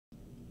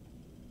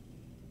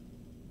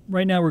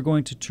Right now we're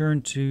going to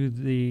turn to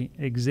the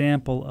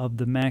example of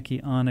the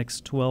Mackie Onyx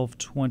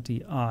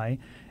 1220i.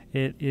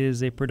 It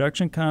is a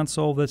production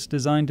console that's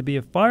designed to be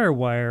a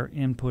FireWire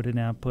input and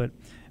output,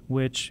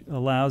 which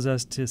allows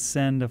us to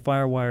send a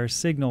FireWire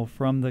signal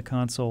from the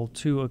console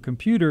to a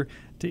computer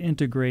to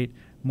integrate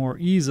more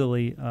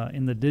easily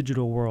in the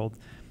digital world.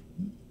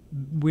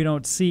 We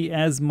don't see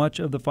as much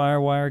of the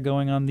FireWire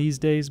going on these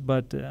days,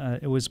 but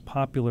it was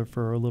popular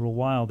for a little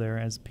while there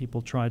as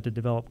people tried to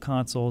develop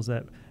consoles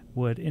that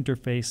would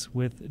interface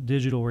with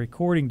digital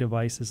recording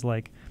devices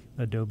like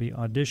Adobe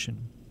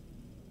Audition.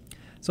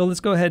 So let's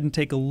go ahead and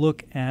take a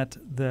look at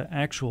the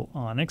actual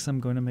Onyx.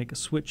 I'm going to make a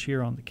switch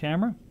here on the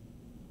camera.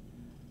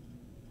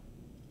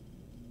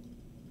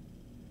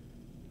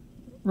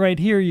 Right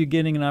here you're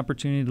getting an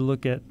opportunity to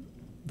look at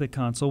the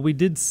console. We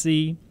did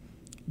see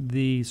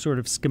the sort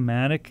of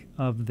schematic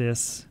of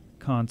this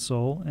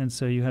console, and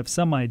so you have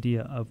some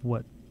idea of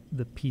what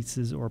the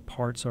pieces or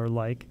parts are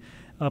like.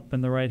 Up in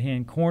the right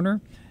hand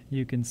corner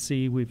you can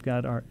see we've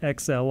got our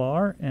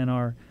XLR and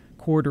our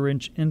 1/4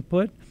 inch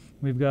input.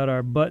 We've got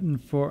our button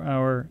for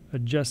our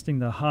adjusting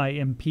the high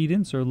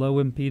impedance or low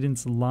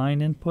impedance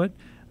line input.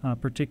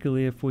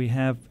 Particularly if we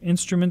have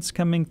instruments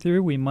coming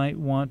through, we might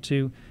want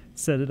to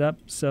set it up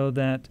so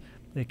that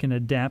it can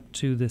adapt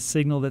to the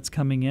signal that's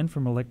coming in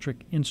from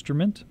electric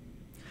instrument.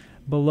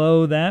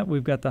 Below that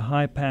we've got the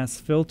high pass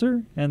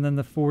filter and then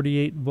the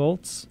 48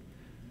 volts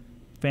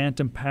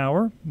phantom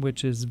power,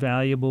 which is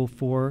valuable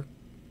for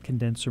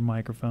condenser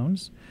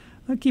microphones.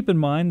 Keep in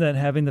mind that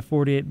having the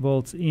 48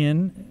 volts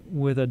in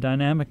with a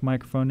dynamic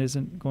microphone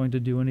isn't going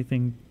to do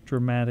anything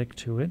dramatic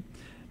to it.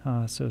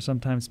 So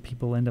sometimes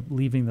people end up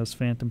leaving those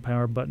phantom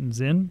power buttons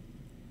in.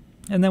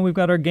 And then we've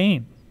got our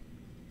gain.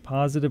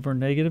 Positive or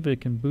negative, it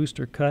can boost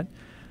or cut.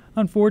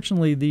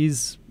 Unfortunately,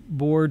 these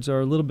boards are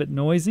a little bit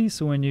noisy,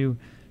 so when you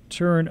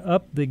turn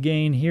up the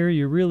gain here,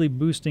 you're really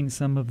boosting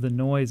some of the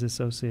noise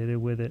associated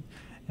with it,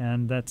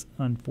 and that's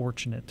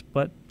unfortunate,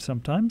 but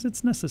sometimes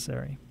it's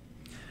necessary.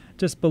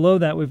 Just below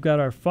that we've got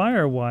our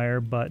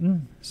FireWire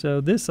button, so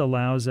this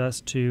allows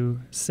us to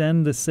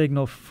send the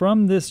signal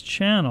from this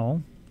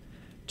channel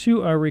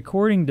to our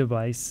recording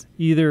device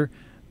either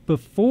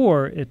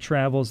before it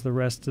travels the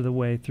rest of the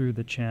way through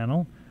the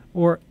channel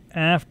or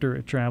after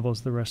it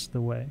travels the rest of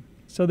the way.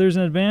 So there's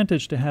an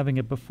advantage to having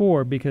it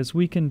before because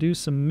we can do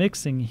some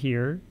mixing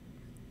here,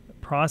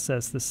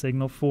 process the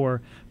signal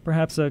for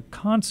perhaps a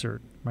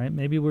concert, right?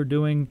 Maybe we're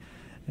doing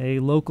a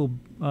local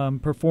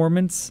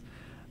performance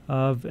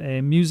of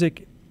a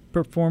music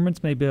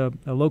performance, maybe a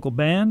local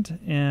band,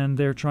 and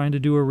they're trying to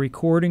do a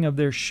recording of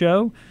their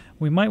show.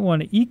 We might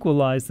want to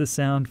equalize the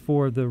sound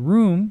for the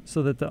room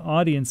so that the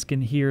audience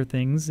can hear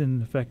things in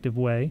an effective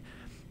way,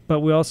 but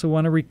we also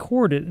want to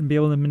record it and be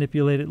able to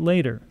manipulate it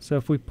later. So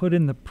if we put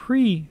in the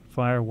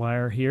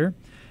pre-FireWire here,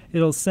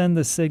 it'll send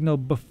the signal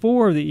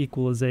before the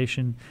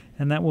equalization,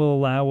 and that will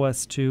allow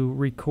us to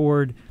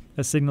record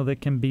a signal that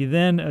can be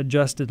then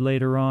adjusted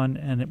later on,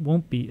 and it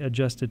won't be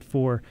adjusted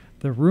for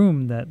the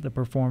room that the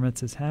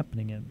performance is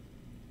happening in.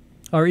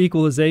 Our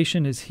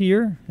equalization is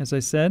here, as I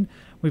said.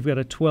 We've got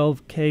a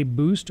 12K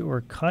boost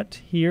or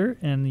cut here,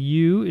 and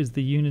U is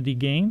the unity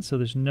gain, so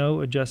there's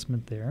no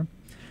adjustment there.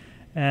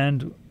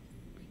 And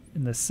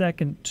in the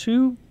second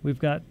two,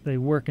 they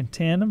work in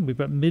tandem. We've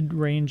got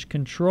mid-range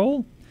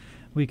control.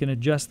 We can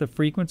adjust the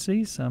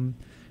frequency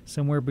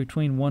somewhere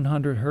between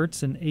 100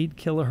 hertz and 8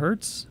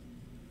 kilohertz.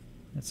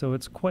 And so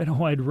it's quite a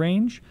wide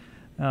range.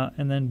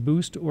 And then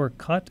boost or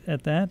cut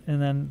at that,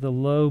 and then the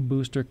low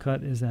boost or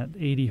cut is at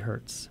 80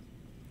 hertz.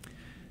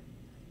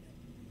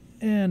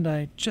 And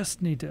I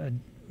just need to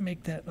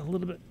make that a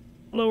little bit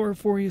lower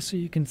for you so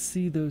you can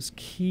see those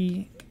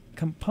key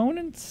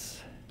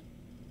components.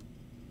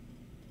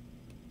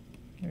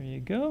 There you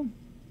go.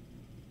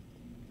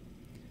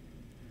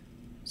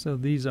 So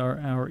these are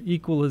our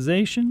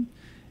equalization,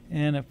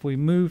 and if we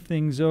move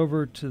things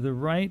over to the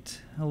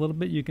right a little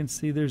bit, you can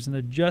see there's an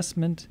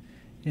adjustment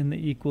in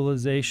the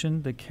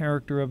equalization. The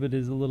character of it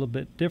is a little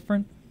bit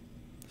different.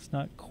 It's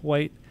not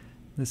quite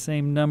the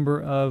same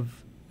number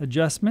of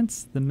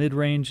adjustments. The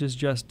mid-range is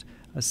just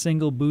a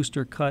single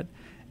booster cut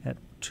at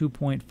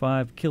 2.5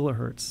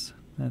 kilohertz.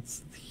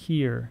 That's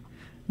here.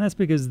 And that's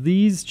because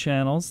these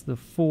channels, the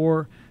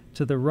 4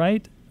 to the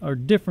right, are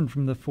different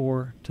from the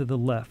 4 to the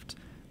left.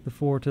 The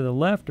 4 to the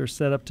left are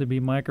set up to be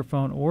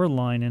microphone or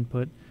line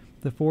input.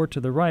 The 4 to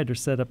the right are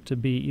set up to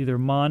be either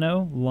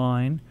mono,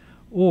 line,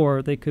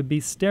 or they could be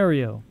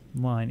stereo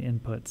line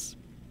inputs.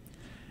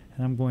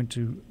 And I'm going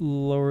to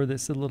lower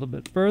this a little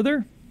bit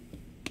further.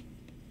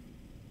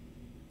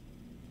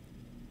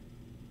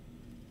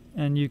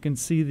 And you can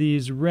see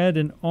these red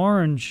and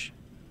orange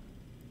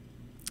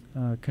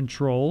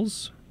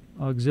controls,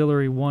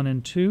 auxiliary 1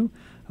 and 2,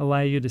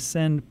 allow you to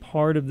send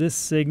part of this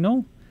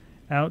signal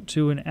out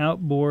to an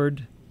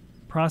outboard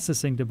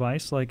processing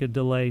device like a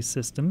delay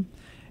system,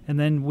 and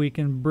then we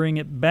can bring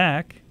it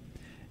back.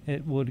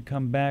 It would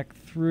come back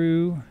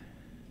through,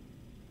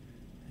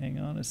 hang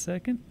on a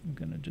second, I'm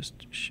going to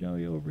just show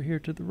you over here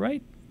to the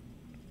right.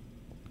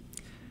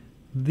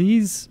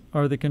 These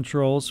are the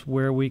controls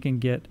where we can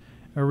get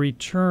a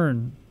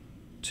return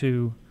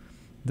to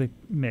the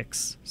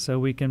mix. So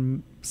we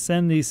can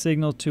send the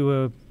signal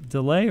to a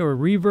delay or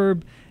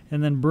reverb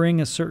and then bring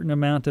a certain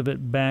amount of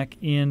it back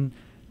in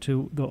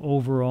to the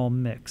overall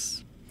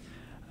mix.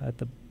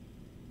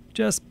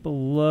 Just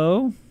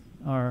below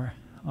our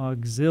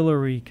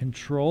auxiliary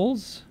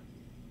controls,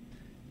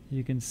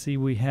 you can see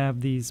we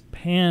have these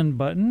pan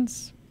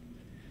buttons.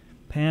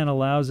 Pan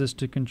allows us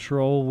to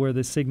control where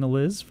the signal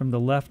is from the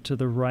left to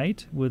the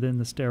right within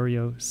the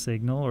stereo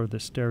signal or the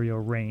stereo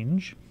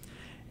range.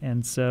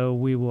 And so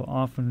we will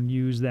often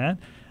use that.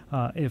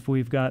 If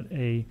we've got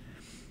a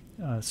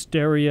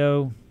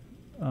stereo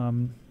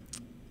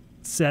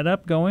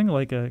setup going,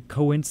 like a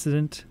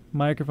coincident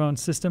microphone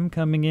system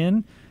coming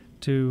in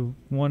to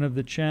one of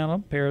the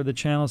pair of the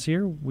channels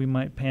here, we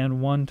might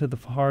pan one to the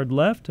hard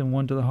left and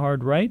one to the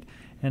hard right,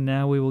 and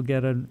now we will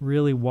get a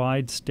really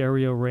wide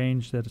stereo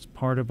range that is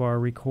part of our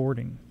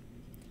recording.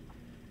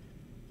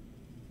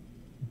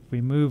 If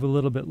we move a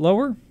little bit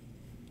lower,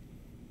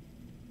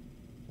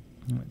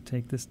 I'm going to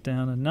take this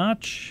down a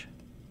notch,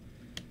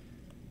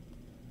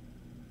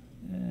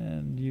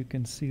 and you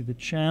can see the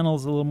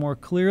channels a little more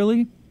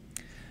clearly.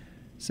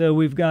 So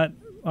we've got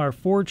our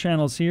 4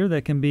 channels here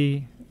that can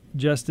be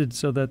adjusted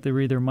so that they're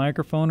either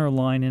microphone or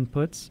line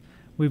inputs.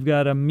 We've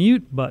got a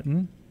mute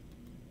button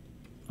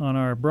on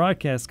our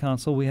broadcast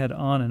console. We had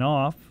on and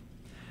off.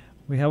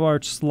 We have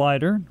our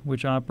slider,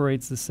 which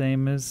operates the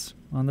same as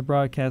on the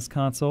broadcast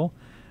console.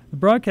 The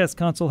broadcast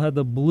console had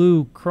the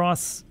blue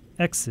cross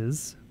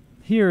X's.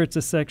 Here it's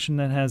a section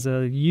that has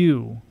a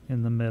U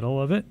in the middle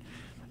of it,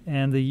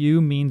 and the U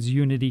means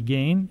unity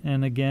gain,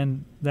 and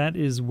again, that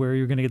is where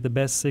you're going to get the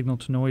best signal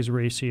to noise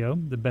ratio,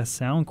 the best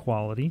sound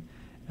quality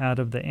out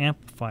of the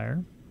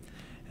amplifier.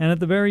 And at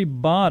the very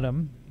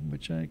bottom,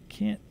 which I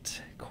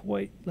can't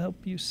quite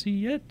help you see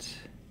yet,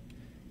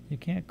 you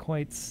can't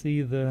quite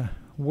see the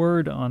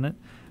word on it,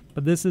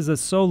 but this is a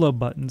solo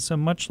button, so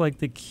much like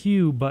the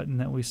Q button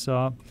that we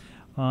saw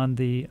on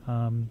the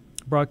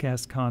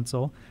broadcast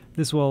console,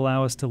 this will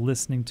allow us to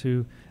listening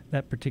to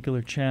that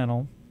particular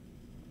channel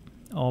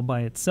all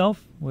by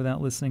itself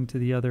without listening to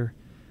the other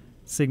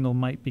signal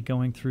might be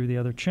going through the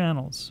other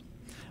channels.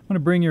 I want to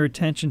bring your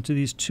attention to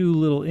these 2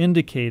 little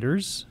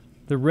indicators.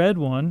 The red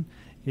one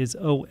is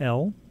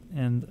OL,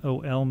 and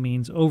OL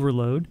means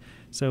overload,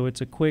 so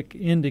it's a quick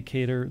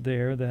indicator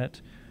there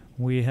that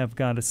we have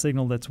got a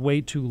signal that's way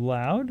too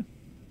loud,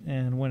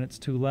 and when it's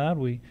too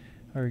loud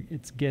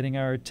it's getting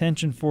our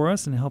attention for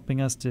us and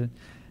helping us to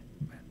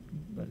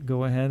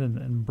go ahead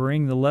and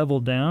bring the level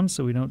down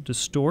so we don't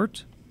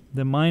distort.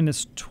 The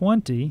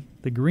 -20,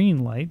 the green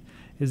light,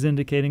 is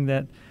indicating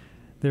that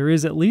there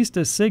is at least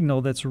a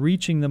signal that's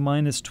reaching the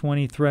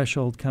 -20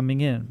 threshold coming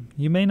in.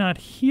 You may not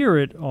hear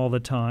it all the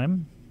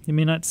time. You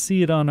may not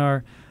see it on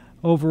our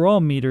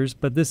overall meters,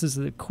 but this is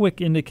a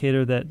quick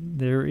indicator that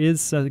there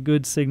is a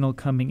good signal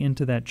coming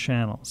into that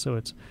channel. So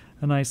it's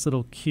a nice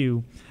little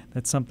cue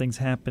that something's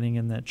happening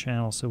in that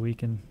channel so we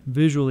can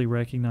visually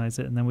recognize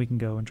it, and then we can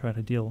go and try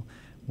to deal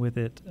with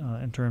it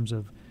in terms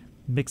of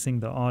mixing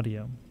the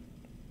audio.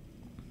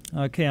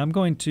 Okay, I'm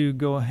going to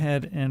go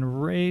ahead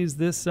and raise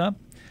this up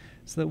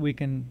so that we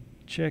can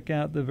check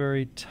out the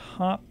very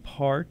top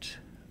part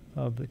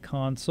of the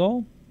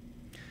console.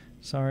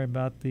 Sorry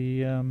about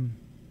the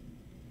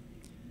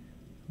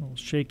little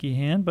shaky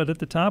hand, but at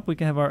the top we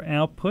can have our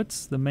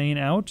outputs, the main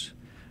out.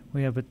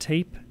 We have a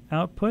tape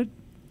output.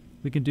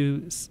 We can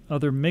do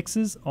other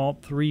mixes.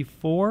 Alt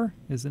 3-4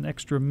 is an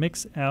extra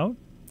mix out.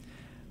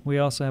 We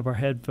also have our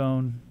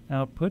headphone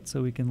output,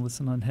 so we can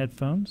listen on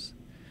headphones.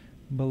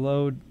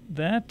 Below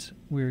that,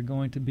 we're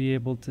going to be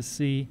able to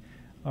see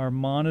our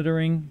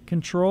monitoring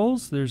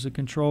controls. There's a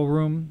control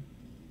room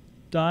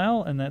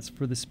dial, and that's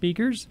for the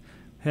speakers.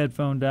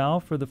 Headphone dial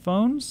for the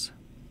phones.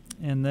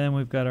 And then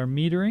we've got our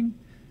metering,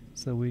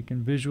 so we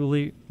can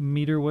visually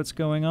meter what's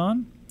going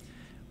on.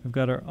 We've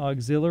got our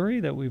auxiliary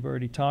that we've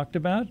already talked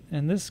about,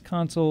 and this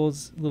console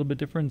is a little bit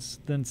different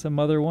than some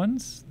other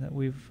ones that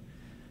we've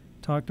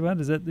talked about,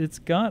 is that it's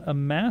got a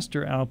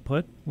master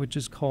output, which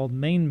is called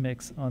main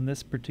mix on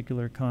this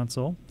particular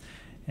console,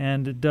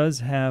 and it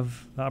does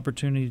have the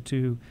opportunity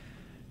to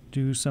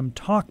do some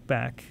talk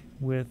back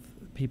with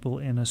people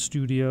in a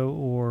studio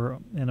or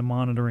in a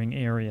monitoring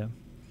area.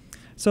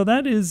 So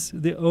that is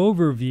the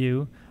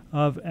overview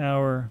of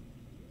our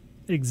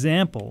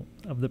example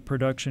of the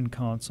production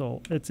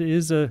console. It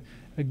is a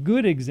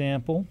good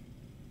example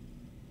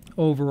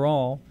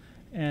overall,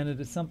 and it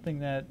is something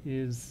that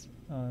is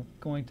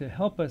going to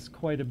help us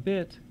quite a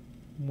bit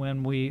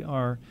when we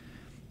are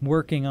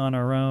working on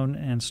our own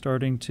and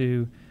starting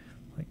to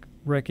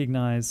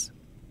recognize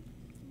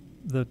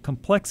the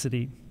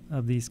complexity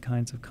of these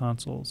kinds of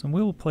consoles. And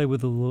we will play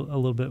with a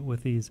little bit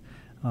with these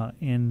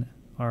in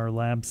our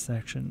lab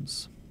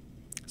sections.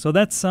 So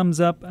that sums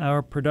up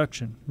our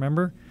production.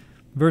 Remember,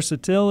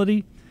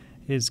 versatility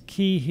is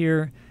key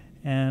here,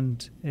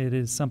 and it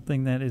is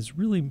something that is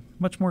really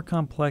much more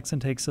complex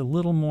and takes a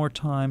little more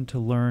time to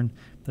learn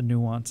the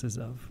nuances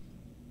of.